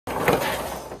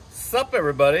What's up,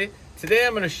 everybody? Today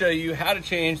I'm going to show you how to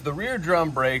change the rear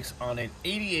drum brakes on an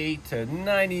 88 to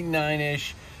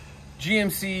 99-ish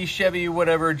GMC, Chevy,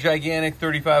 whatever, gigantic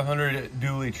 3500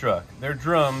 dually truck. They're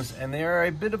drums and they are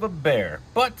a bit of a bear,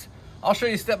 but I'll show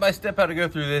you step by step how to go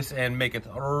through this and make it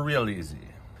real easy.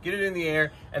 Get it in the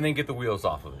air and then get the wheels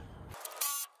off of it.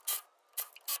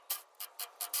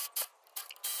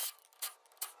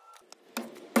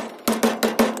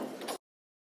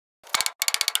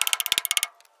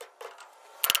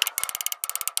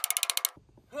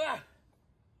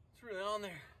 It's really on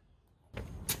there.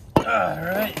 All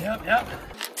right, yep.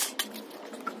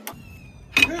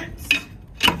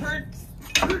 Hurts.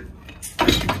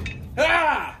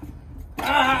 Ah!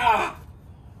 Ah!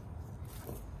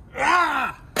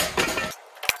 Ah!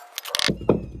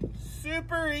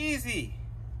 Super easy.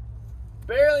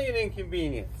 Barely an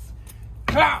inconvenience.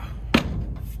 Ah!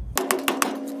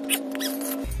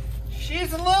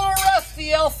 She's a little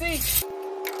rusty, Elsie.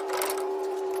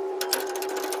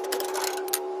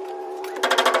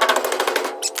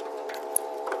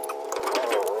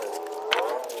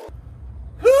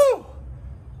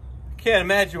 Can't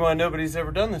imagine why nobody's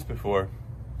ever done this before.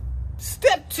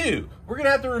 Step 2, we're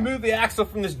gonna have to remove the axle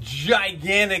from this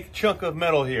gigantic chunk of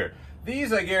metal here.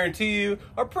 These, I guarantee you,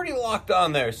 are pretty locked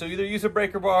on there. So either use a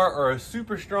breaker bar or a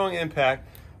super strong impact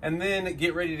and then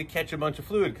get ready to catch a bunch of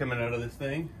fluid coming out of this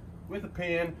thing with a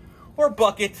pan or a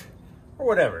bucket or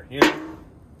whatever, you know,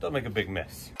 don't make a big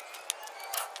mess.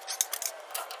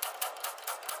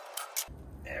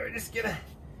 There, we're just gonna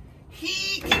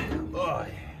heat. Oh,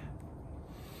 yeah.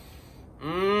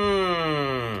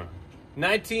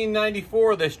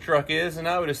 1994 this truck is, and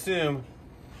I would assume,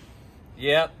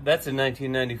 yep, that's a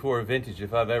 1994 vintage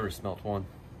if I've ever smelt one.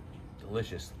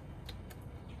 Delicious.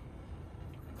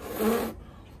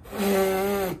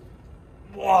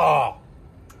 Whoa.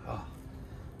 Oh.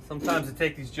 Sometimes I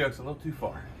take these jokes a little too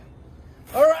far.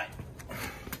 All right.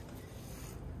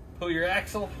 Pull your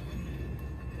axle.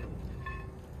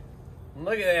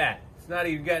 Look at that. It's not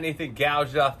even got anything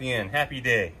gouged off the end. Happy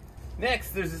day.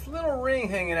 Next, there's this little ring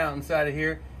hanging out inside of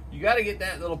here. You got to get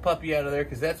that little puppy out of there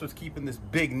because that's what's keeping this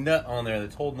big nut on there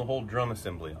that's holding the whole drum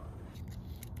assembly on.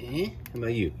 How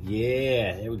about you?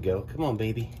 Yeah, there we go. Come on,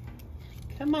 baby.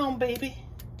 Come on, baby.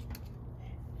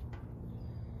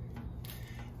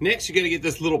 Next, you got to get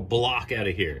this little block out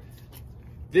of here.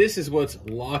 This is what's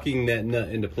locking that nut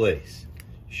into place.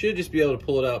 You should just be able to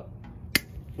pull it out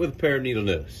with a pair of needle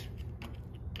nose.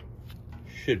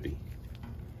 Should be.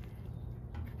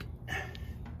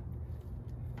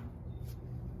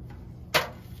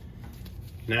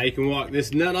 Now you can walk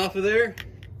this nut off of there.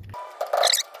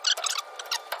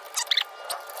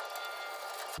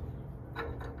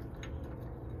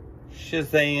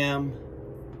 Shazam.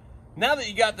 Now that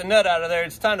you got the nut out of there,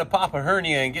 it's time to pop a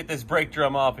hernia and get this brake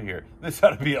drum off of here. This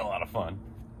ought to be a lot of fun.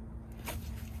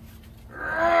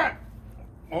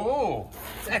 Oh,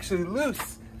 it's actually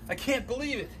loose. I can't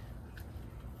believe it.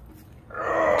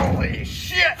 Holy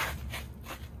shit.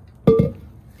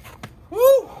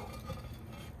 Woo!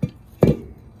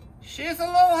 She's a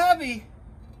little heavy.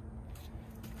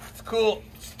 It's cool.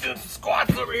 Let's do some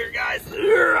squats over here, guys.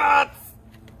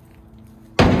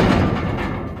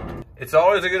 It's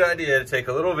always a good idea to take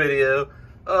a little video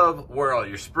of where all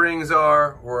your springs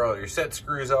are, where all your set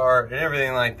screws are, and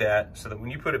everything like that, so that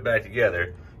when you put it back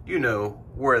together, you know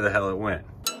where the hell it went.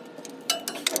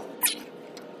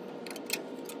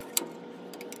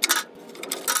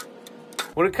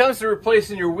 When it comes to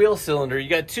replacing your wheel cylinder, you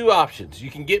got two options. You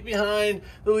can get behind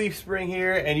the leaf spring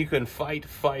here and you can fight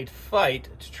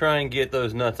to try and get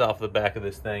those nuts off the back of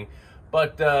this thing.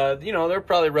 But, you know, they're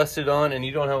probably rusted on and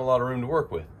you don't have a lot of room to work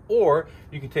with. Or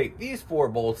you can take these 4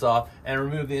 bolts off and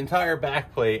remove the entire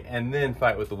back plate and then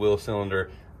fight with the wheel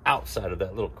cylinder outside of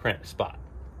that little cramped spot.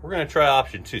 We're gonna try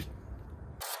option 2.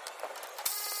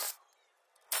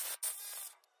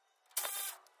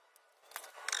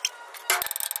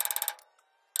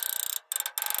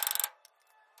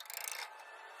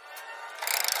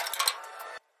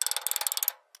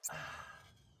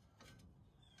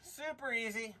 Super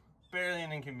easy, barely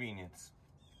an inconvenience.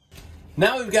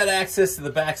 Now we've got access to the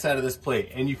back side of this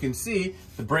plate, and you can see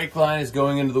the brake line is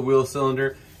going into the wheel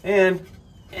cylinder, and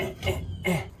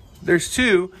there's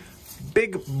 2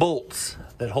 big bolts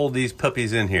that hold these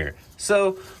puppies in here.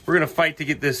 So we're gonna fight to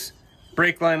get this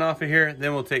brake line off of here,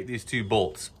 then we'll take these 2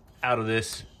 bolts out of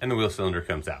this, and the wheel cylinder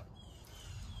comes out.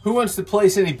 Who wants to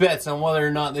place any bets on whether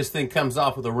or not this thing comes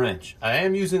off with a wrench? I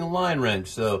am using a line wrench,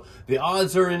 so the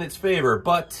odds are in its favor,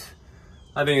 but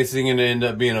I think this is going to end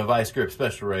up being a vice grip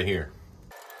special right here.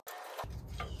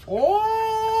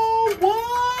 Oh,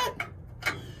 what?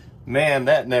 Man,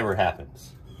 that never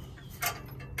happens.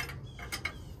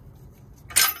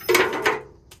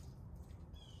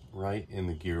 right in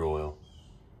the gear oil.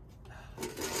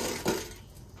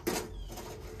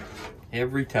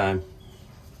 Every time.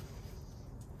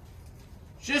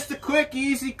 Just a quick,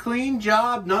 easy, clean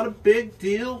job, not a big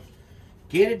deal.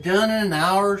 Get it done in an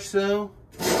hour or so.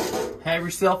 Have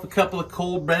yourself a couple of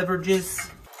cold beverages.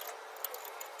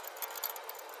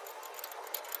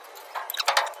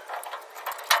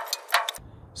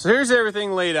 So here's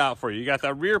everything laid out for you. You got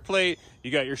that rear plate,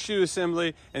 you got your shoe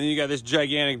assembly, and then you got this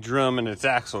gigantic drum and its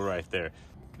axle right there.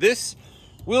 This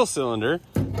wheel cylinder,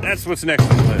 that's what's next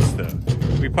on the list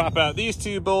though. We pop out these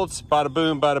two bolts, bada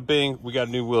boom, bada bing, we got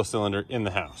a new wheel cylinder in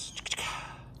the house.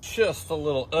 Just a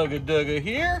little ugga-dugga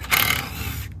here.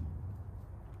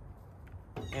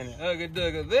 And an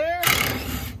ugga-dugga there.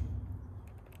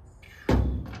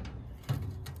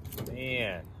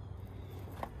 Man.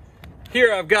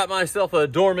 Here I've got myself a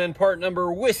Dorman part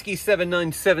number Whiskey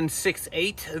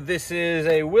 79768. This is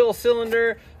a wheel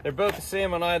cylinder. They're both the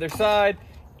same on either side.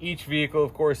 Each vehicle,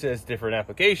 of course, has different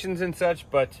applications and such,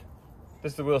 but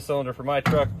this is the wheel cylinder for my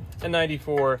truck, a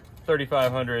 94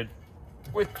 3500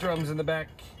 with drums in the back.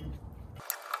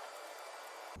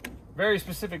 Very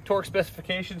specific torque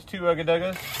specifications, 2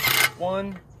 ugga-duggas.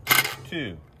 1,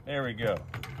 2. There we go.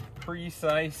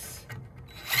 Precise.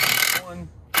 1,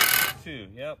 2.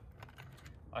 Yep.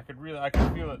 I could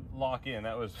feel it lock in.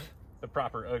 That was the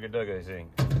proper ugga-dugga thing.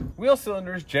 Wheel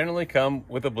cylinders generally come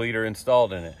with a bleeder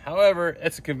installed in it. However,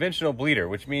 it's a conventional bleeder,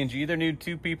 which means you either need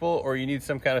 2 people or you need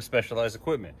some kind of specialized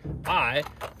equipment. I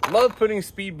love putting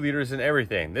speed bleeders in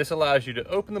everything. This allows you to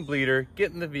open the bleeder,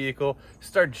 get in the vehicle,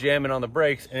 start jamming on the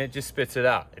brakes, and it just spits it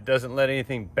out. It doesn't let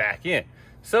anything back in.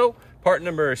 So, part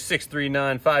number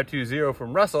 639520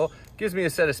 from Russell gives me a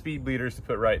set of speed bleeders to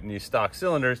put right in these stock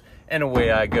cylinders, and away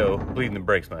I go, bleeding the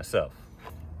brakes myself.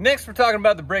 Next, we're talking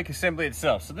about the brake assembly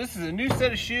itself. So this is a new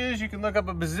set of shoes. You can look up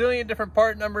a bazillion different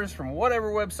part numbers from whatever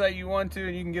website you want to,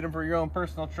 and you can get them for your own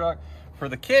personal truck. For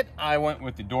the kit, I went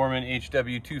with the Dorman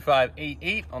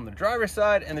HW2588 on the driver's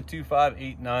side and the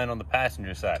 2589 on the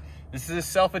passenger side. This is a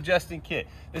self-adjusting kit.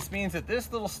 This means that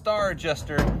this little star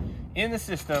adjuster in the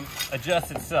system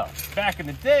adjusts itself. Back in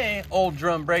the day, old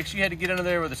drum brakes, you had to get under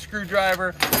there with a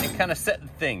screwdriver and kind of set the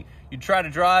thing. You'd try to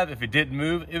drive. If it didn't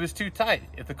move, it was too tight.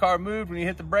 If the car moved when you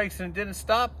hit the brakes and it didn't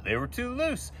stop, they were too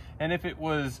loose. And if it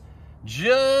was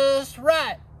just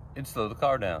right, it'd slow the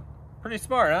car down. Pretty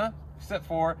smart, huh? Except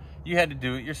for you had to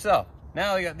do it yourself.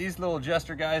 Now they got these little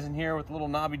adjuster guys in here with little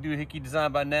knobby doohickey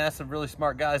designed by NASA, really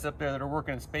smart guys up there that are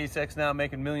working at SpaceX now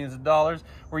making millions of dollars,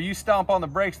 where you stomp on the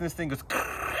brakes and this thing goes,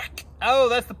 oh,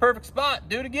 that's the perfect spot.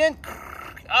 Do it again.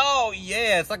 Oh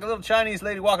yeah, it's like a little Chinese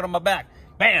lady walking on my back.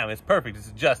 Bam, it's perfect, it's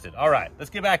adjusted. All right,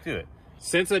 let's get back to it.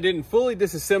 Since I didn't fully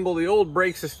disassemble the old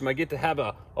brake system, I get to have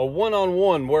a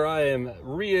one-on-one where I am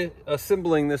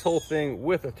reassembling this whole thing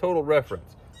with a total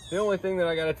reference. The only thing that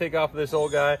I gotta take off of this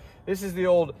old guy, this is the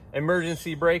old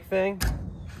emergency brake thing.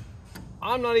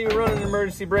 I'm not even running an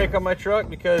emergency brake on my truck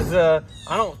because I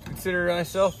don't consider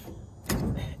myself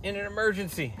in an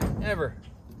emergency, ever.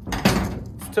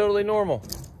 It's totally normal.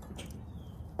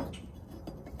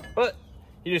 But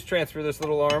you just transfer this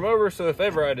little arm over, so if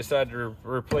ever I decide to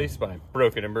replace my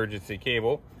broken emergency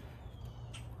cable,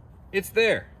 it's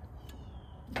there.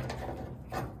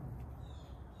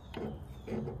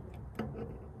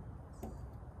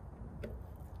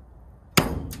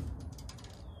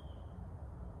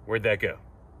 Where'd that go?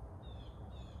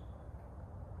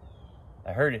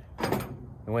 I heard it.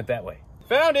 It went that way.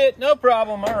 Found it, no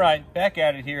problem. All right, back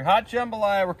at it here. Hot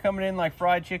jambalaya, we're coming in like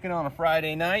fried chicken on a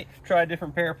Friday night. Try a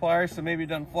different pair of pliers so maybe it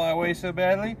doesn't fly away so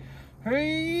badly.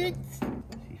 Hey, see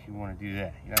if you want to do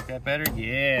that. You like that better?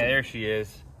 Yeah, there she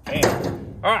is.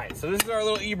 Bam. All right, so this is our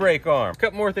little e-brake arm. A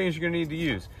couple more things you're gonna need to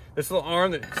use. This little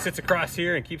arm that sits across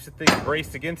here and keeps the thing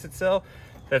braced against itself.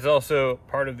 That's also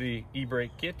part of the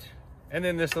e-brake kit. And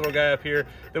then this little guy up here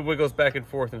that wiggles back and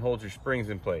forth and holds your springs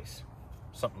in place.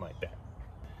 Something like that.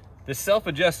 The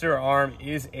self-adjuster arm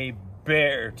is a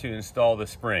bear to install the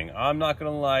spring. I'm not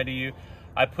gonna lie to you.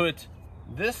 I put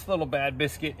this little bad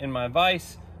biscuit in my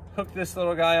vise, hooked this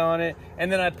little guy on it, and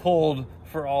then I pulled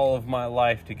for all of my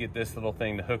life to get this little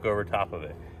thing to hook over top of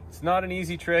it. It's not an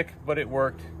easy trick, but it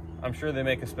worked. I'm sure they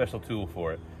make a special tool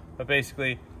for it. But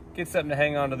basically, get something to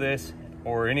hang onto this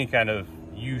or any kind of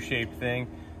U-shaped thing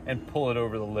and pull it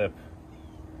over the lip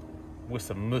with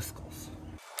some muscles.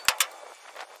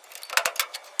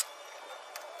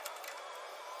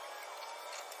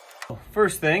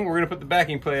 First thing, we're gonna put the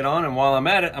backing plate on, and while I'm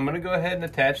at it, I'm gonna go ahead and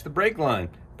attach the brake line.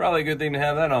 Probably a good thing to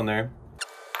have that on there.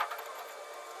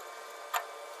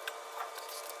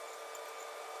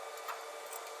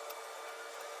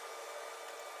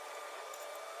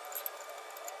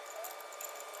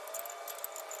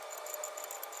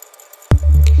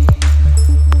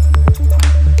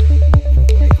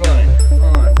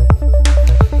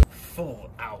 4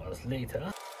 hours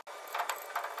later.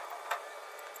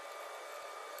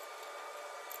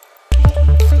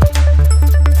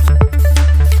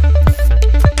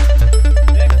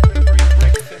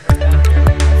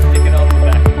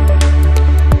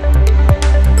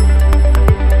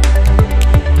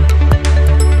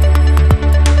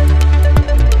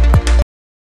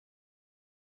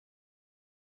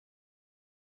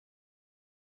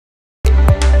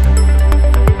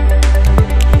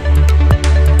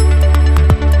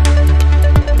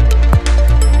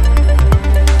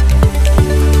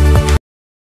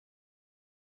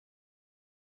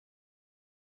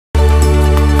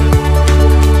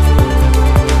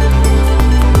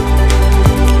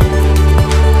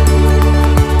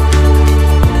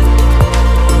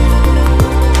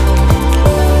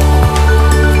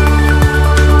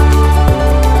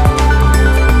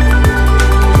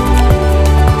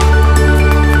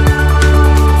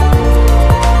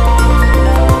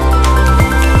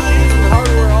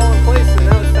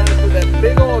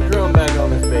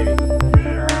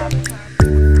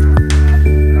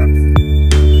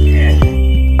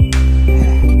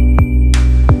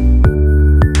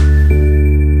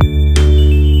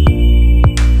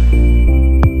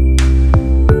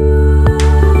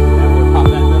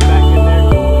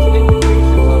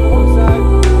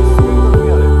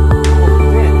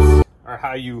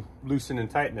 How you loosen and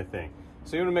tighten the thing.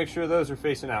 So you want to make sure those are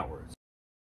facing outwards.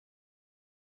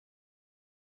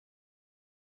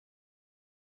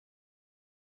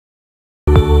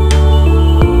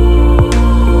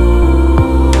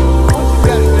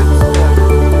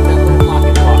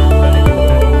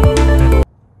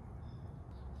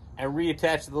 And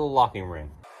reattach the little locking ring.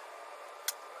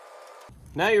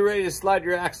 Now you're ready to slide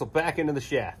your axle back into the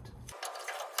shaft.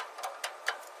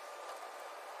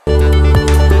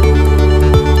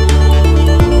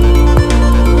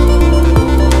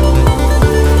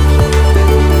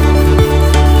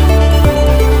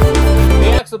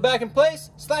 Back in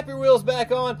place, slap your wheels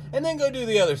back on, and then go do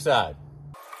the other side.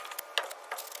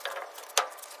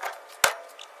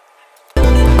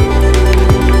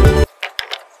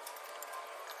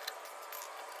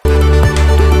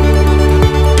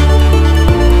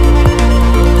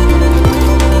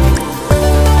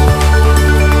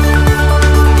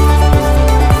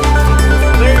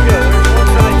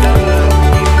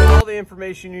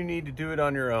 Information you need to do it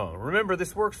on your own. Remember,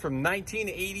 this works from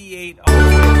 1988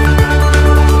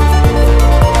 on.